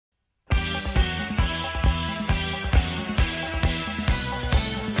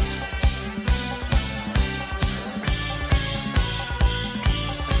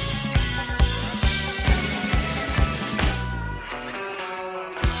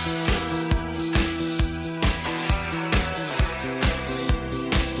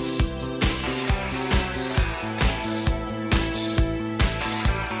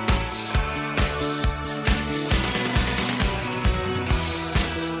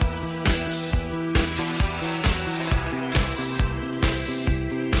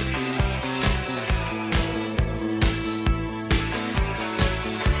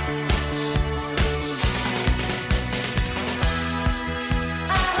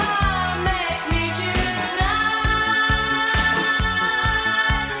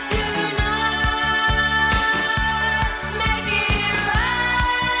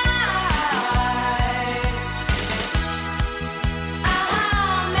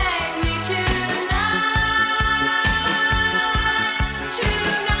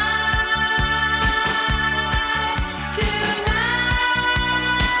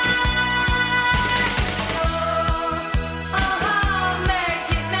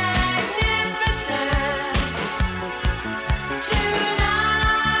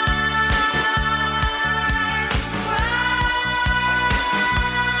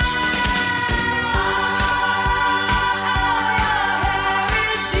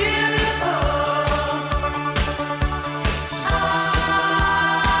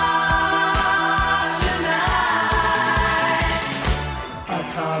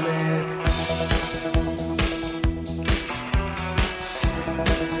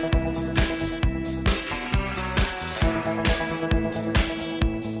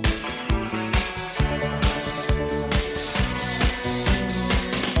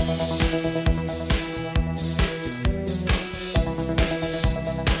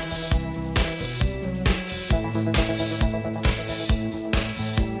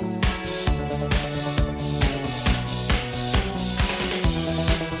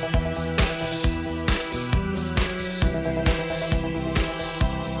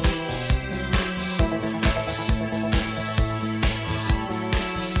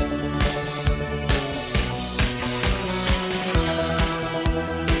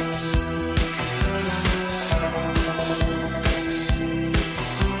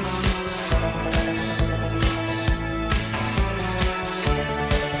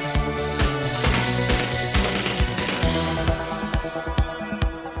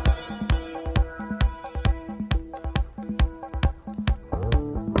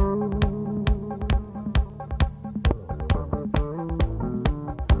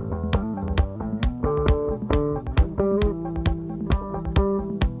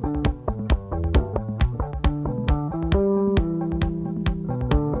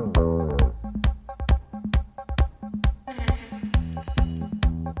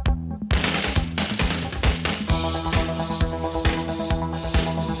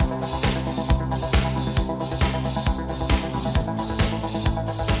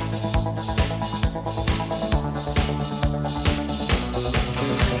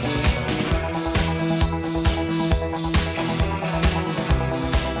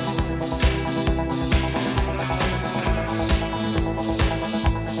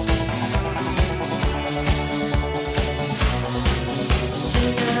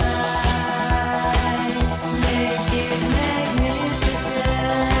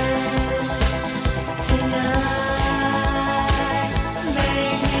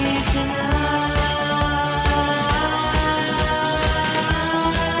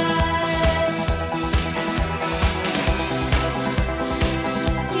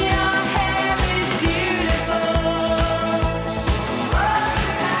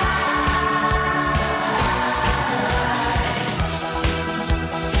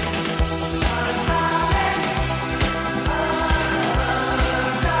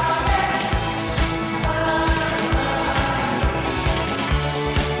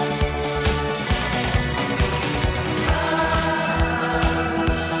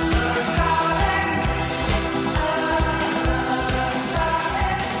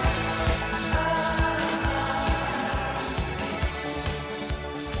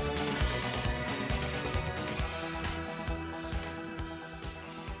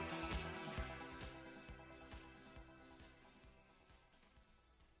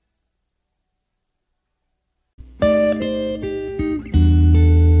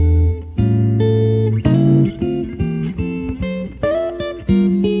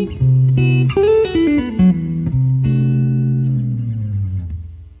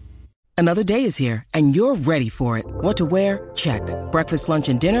Another day is here, and you're ready for it. What to wear? Check. Breakfast, lunch,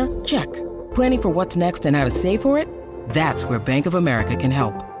 and dinner? Check. Planning for what's next and how to save for it? That's where Bank of America can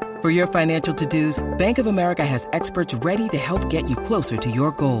help. For your financial to-dos, Bank of America has experts ready to help get you closer to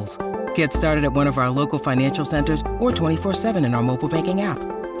your goals. Get started at one of our local financial centers or 24/7 in our mobile banking app.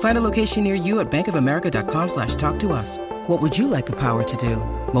 Find a location near you at bankofamerica.com/talktous. What would you like the power to do?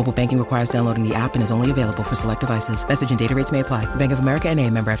 Mobile banking requires downloading the app and is only available for select devices. Message and data rates may apply. Bank of America N.A.,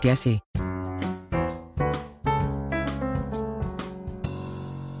 member FDIC.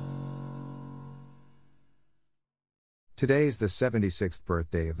 Today is the 76th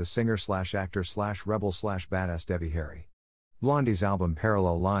birthday of the singer-actor-rebel-badass Debbie Harry. Blondie's album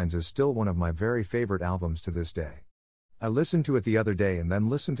Parallel Lines is still one of my very favorite albums to this day. I listened to it the other day and then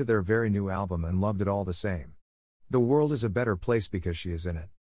listened to their very new album and loved it all the same. The world is a better place because she is in it.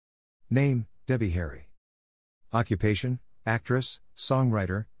 Name, Debbie Harry. Occupation, actress,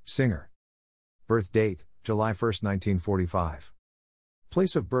 songwriter, singer. Birth date, July 1, 1945.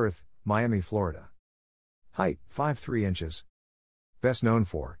 Place of birth, Miami, Florida. Height, 5'3" inches. Best known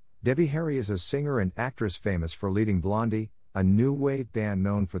for, Debbie Harry is a singer and actress famous for leading Blondie, a new wave band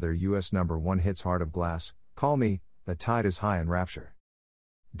known for their US #1 hits Heart of Glass, Call Me, The Tide is High and Rapture.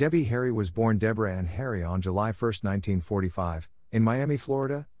 Debbie Harry was born Deborah Ann Harry on July 1, 1945, in Miami,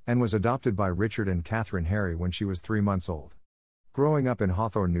 Florida, and was adopted by Richard and Catherine Harry when she was 3 months old. Growing up in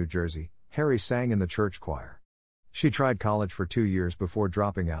Hawthorne, New Jersey, Harry sang in the church choir. She tried college for 2 years before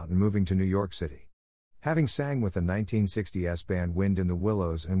dropping out and moving to New York City. Having sang with the 1960s band Wind in the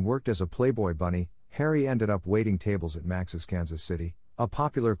Willows and worked as a Playboy bunny, Harry ended up waiting tables at Max's Kansas City, a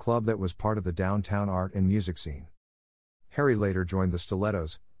popular club that was part of the downtown art and music scene. Harry later joined the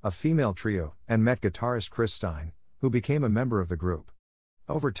Stilettos, a female trio, and met guitarist Chris Stein, who became a member of the group.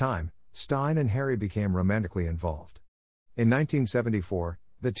 Over time, Stein and Harry became romantically involved. In 1974,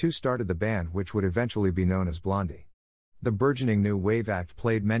 the two started the band which would eventually be known as Blondie. The burgeoning new wave act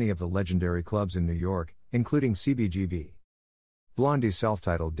played many of the legendary clubs in New York, including CBGB. Blondie's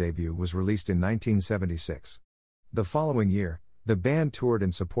self-titled debut was released in 1976. The following year, the band toured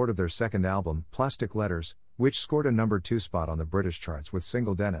in support of their second album, Plastic Letters, which scored a #2 spot on the British charts with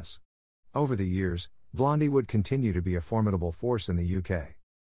single Dennis. Over the years, Blondie would continue to be a formidable force in the UK.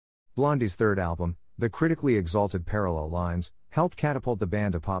 Blondie's third album, the critically exalted Parallel Lines, helped catapult the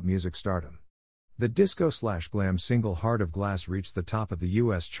band to pop music stardom. The disco/glam single Heart of Glass reached the top of the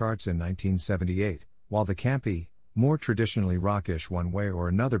US charts in 1978, while the campy, more traditionally rockish One Way or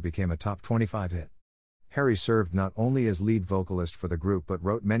Another became a top 25 hit. Harry served not only as lead vocalist for the group but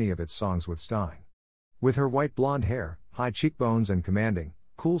wrote many of its songs with Stein. With her white blonde hair, high cheekbones and commanding,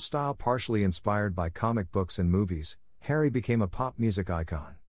 cool style partially inspired by comic books and movies, Harry became a pop music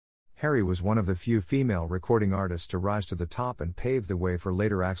icon. Harry was one of the few female recording artists to rise to the top and pave the way for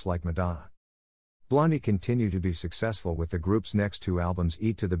later acts like Madonna. Blondie continued to be successful with the group's next two albums,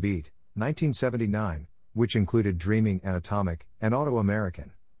 Eat to the Beat, 1979, which included Dreaming and Atomic, and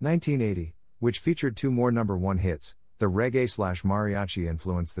Auto-American, 1980, which featured two more #1 hits, the reggae/mariachi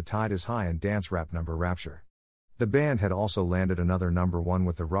influenced The Tide is High and dance rap number Rapture. The band had also landed another #1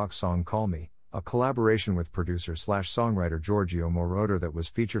 with the rock song Call Me, a collaboration with producer/songwriter Giorgio Moroder that was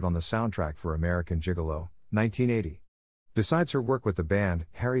featured on the soundtrack for American Gigolo, 1980. Besides her work with the band,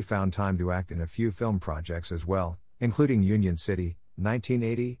 Harry found time to act in a few film projects as well, including Union City,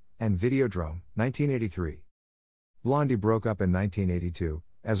 1980, and Videodrome, 1983. Blondie broke up in 1982,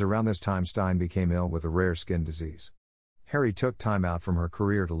 as around this time Stein became ill with a rare skin disease. Harry took time out from her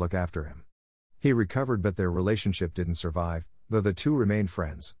career to look after him. He recovered but their relationship didn't survive, though the two remained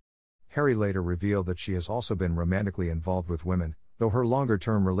friends. Harry later revealed that she has also been romantically involved with women, though her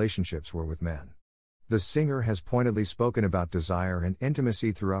longer-term relationships were with men. The singer has pointedly spoken about desire and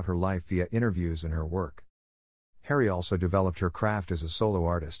intimacy throughout her life via interviews and her work. Harry also developed her craft as a solo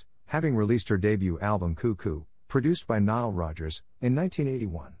artist, having released her debut album Cuckoo, produced by Nile Rodgers, in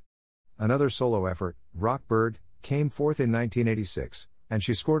 1981. Another solo effort, Rock Bird, came forth in 1986, and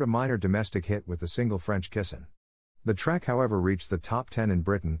she scored a minor domestic hit with the single French Kissin'. The track however reached the top 10 in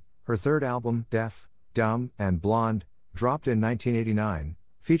Britain. Her third album, Deaf, Dumb, and Blonde, dropped in 1989,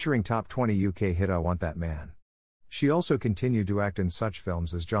 featuring top 20 UK hit I Want That Man. She also continued to act in such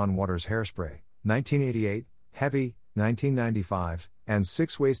films as John Waters' Hairspray, 1988, Heavy, 1995, and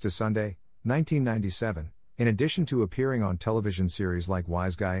 6 Ways to Sunday, 1997, in addition to appearing on television series like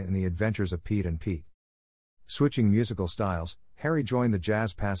Wise Guy and The Adventures of Pete and Pete. Switching musical styles, Harry joined the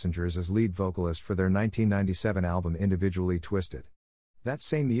Jazz Passengers as lead vocalist for their 1997 album Individually Twisted. That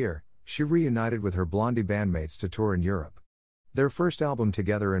same year, she reunited with her Blondie bandmates to tour in Europe. Their first album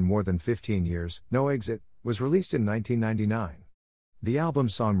together in more than 15 years, No Exit, was released in 1999. The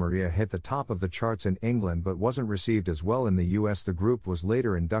album's song Maria hit the top of the charts in England but wasn't received as well in the US. The group was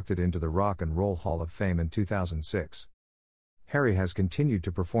later inducted into the Rock and Roll Hall of Fame in 2006. Harry has continued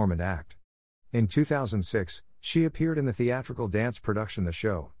to perform and act. In 2006, she appeared in the theatrical dance production The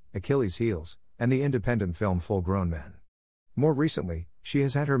Show, Achilles' Heels, and the independent film Full Grown Men. More recently, she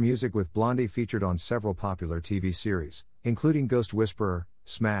has had her music with Blondie featured on several popular TV series, including Ghost Whisperer,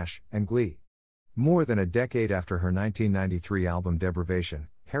 Smash, and Glee. More than a decade after her 1993 album Deprivation,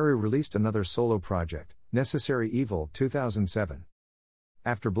 Harry released another solo project, Necessary Evil 2007.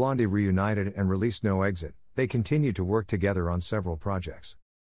 After Blondie reunited and released No Exit, they continued to work together on several projects.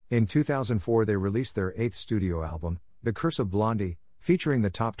 In 2004 they released their 8th studio album, The Curse of Blondie, featuring the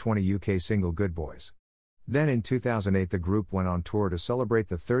top 20 UK single Good Boys. Then in 2008 the group went on tour to celebrate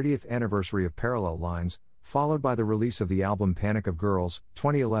the 30th anniversary of Parallel Lines, followed by the release of the album Panic of Girls,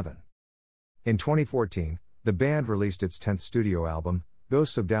 2011. In 2014, the band released its 10th studio album,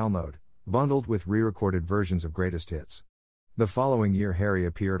 Ghosts of Download, bundled with re-recorded versions of greatest hits. The following year Harry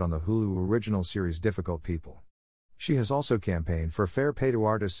appeared on the Hulu original series Difficult People. She has also campaigned for fair pay to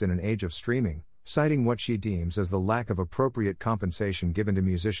artists in an age of streaming, citing what she deems as the lack of appropriate compensation given to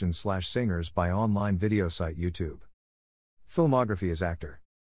musicians/singers by online video site YouTube. Filmography as actor.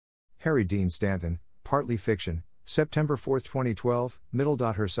 Harry Dean Stanton, Partly Fiction, September 4, 2012,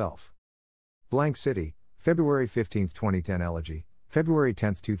 Herself. Blank City, February 15, 2010 Elegy, February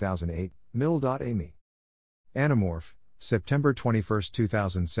 10, 2008, Amy. Anamorph, September 21,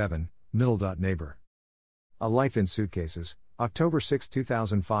 2007, Neighbor. A Life in Suitcases, October 6,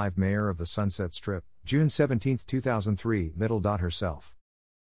 2005 Mayor of the Sunset Strip, June 17, 2003 Herself.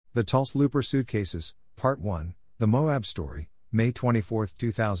 The Tulse Looper Suitcases, Part 1, The Moab Story, May 24,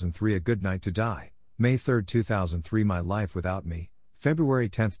 2003 A Good Night to Die, May 3, 2003 My Life Without Me, February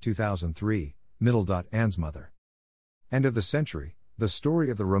 10, 2003, Anne's Mother. End of the Century, The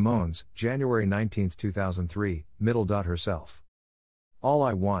Story of the Ramones, January 19, 2003, Herself. All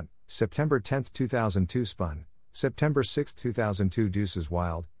I Want, September 10, 2002 Spun, September 6, 2002 Deuces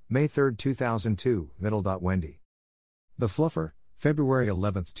Wild, May 3, 2002, Wendy. The Fluffer, February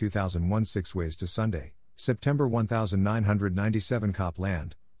 11, 2001 Six Ways to Sunday, September 1997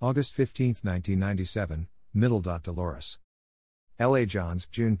 Copland, August 15, 1997, Dolores. L.A. Johns,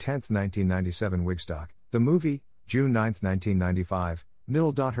 June 10, 1997 Wigstock, The Movie, June 9, 1995,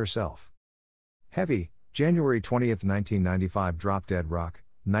 Herself. Heavy, January 20, 1995 Drop Dead Rock,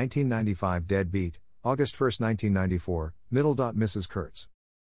 1995 Dead Beat, August 1, 1994, Mrs. Kurtz.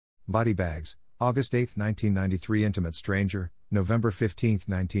 Body Bags, August 8, 1993 Intimate Stranger, November 15,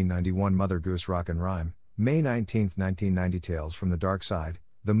 1991 Mother Goose Rock and Rhyme, May 19, 1990 Tales from the Dark Side,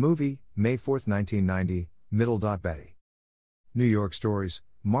 The Movie, May 4, 1990, Betty. New York Stories,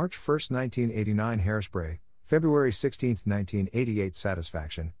 March 1, 1989 Hairspray, February 16, 1988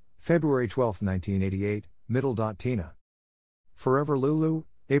 Satisfaction, February 12, 1988, Tina. Forever Lulu,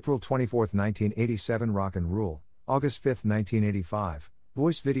 April 24, 1987 Rock and Rule, August 5, 1985,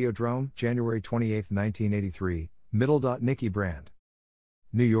 Voice Videodrome, January 28, 1983, Nikki Brand.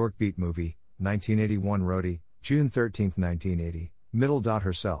 New York Beat Movie, 1981 Roadie, June 13, 1980,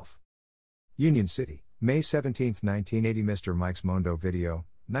 Herself. Union City, May 17, 1980 Mr. Mike's Mondo Video,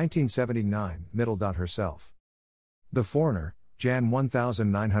 1979, Herself. The Foreigner, Jan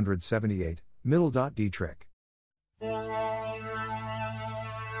 1978, D-Trick.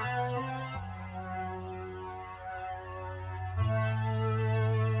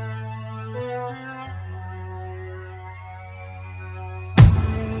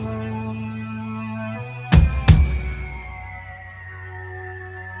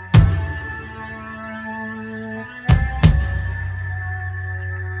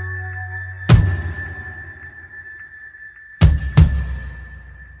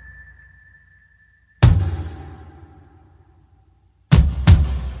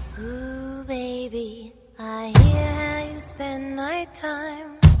 Ooh, baby, I hear how you spend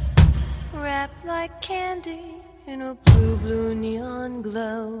nighttime, wrapped like candy in a blue neon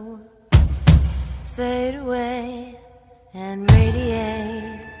glow. Fade away and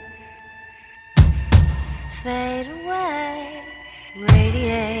radiate. Fade away,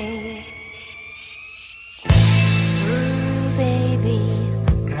 radiate.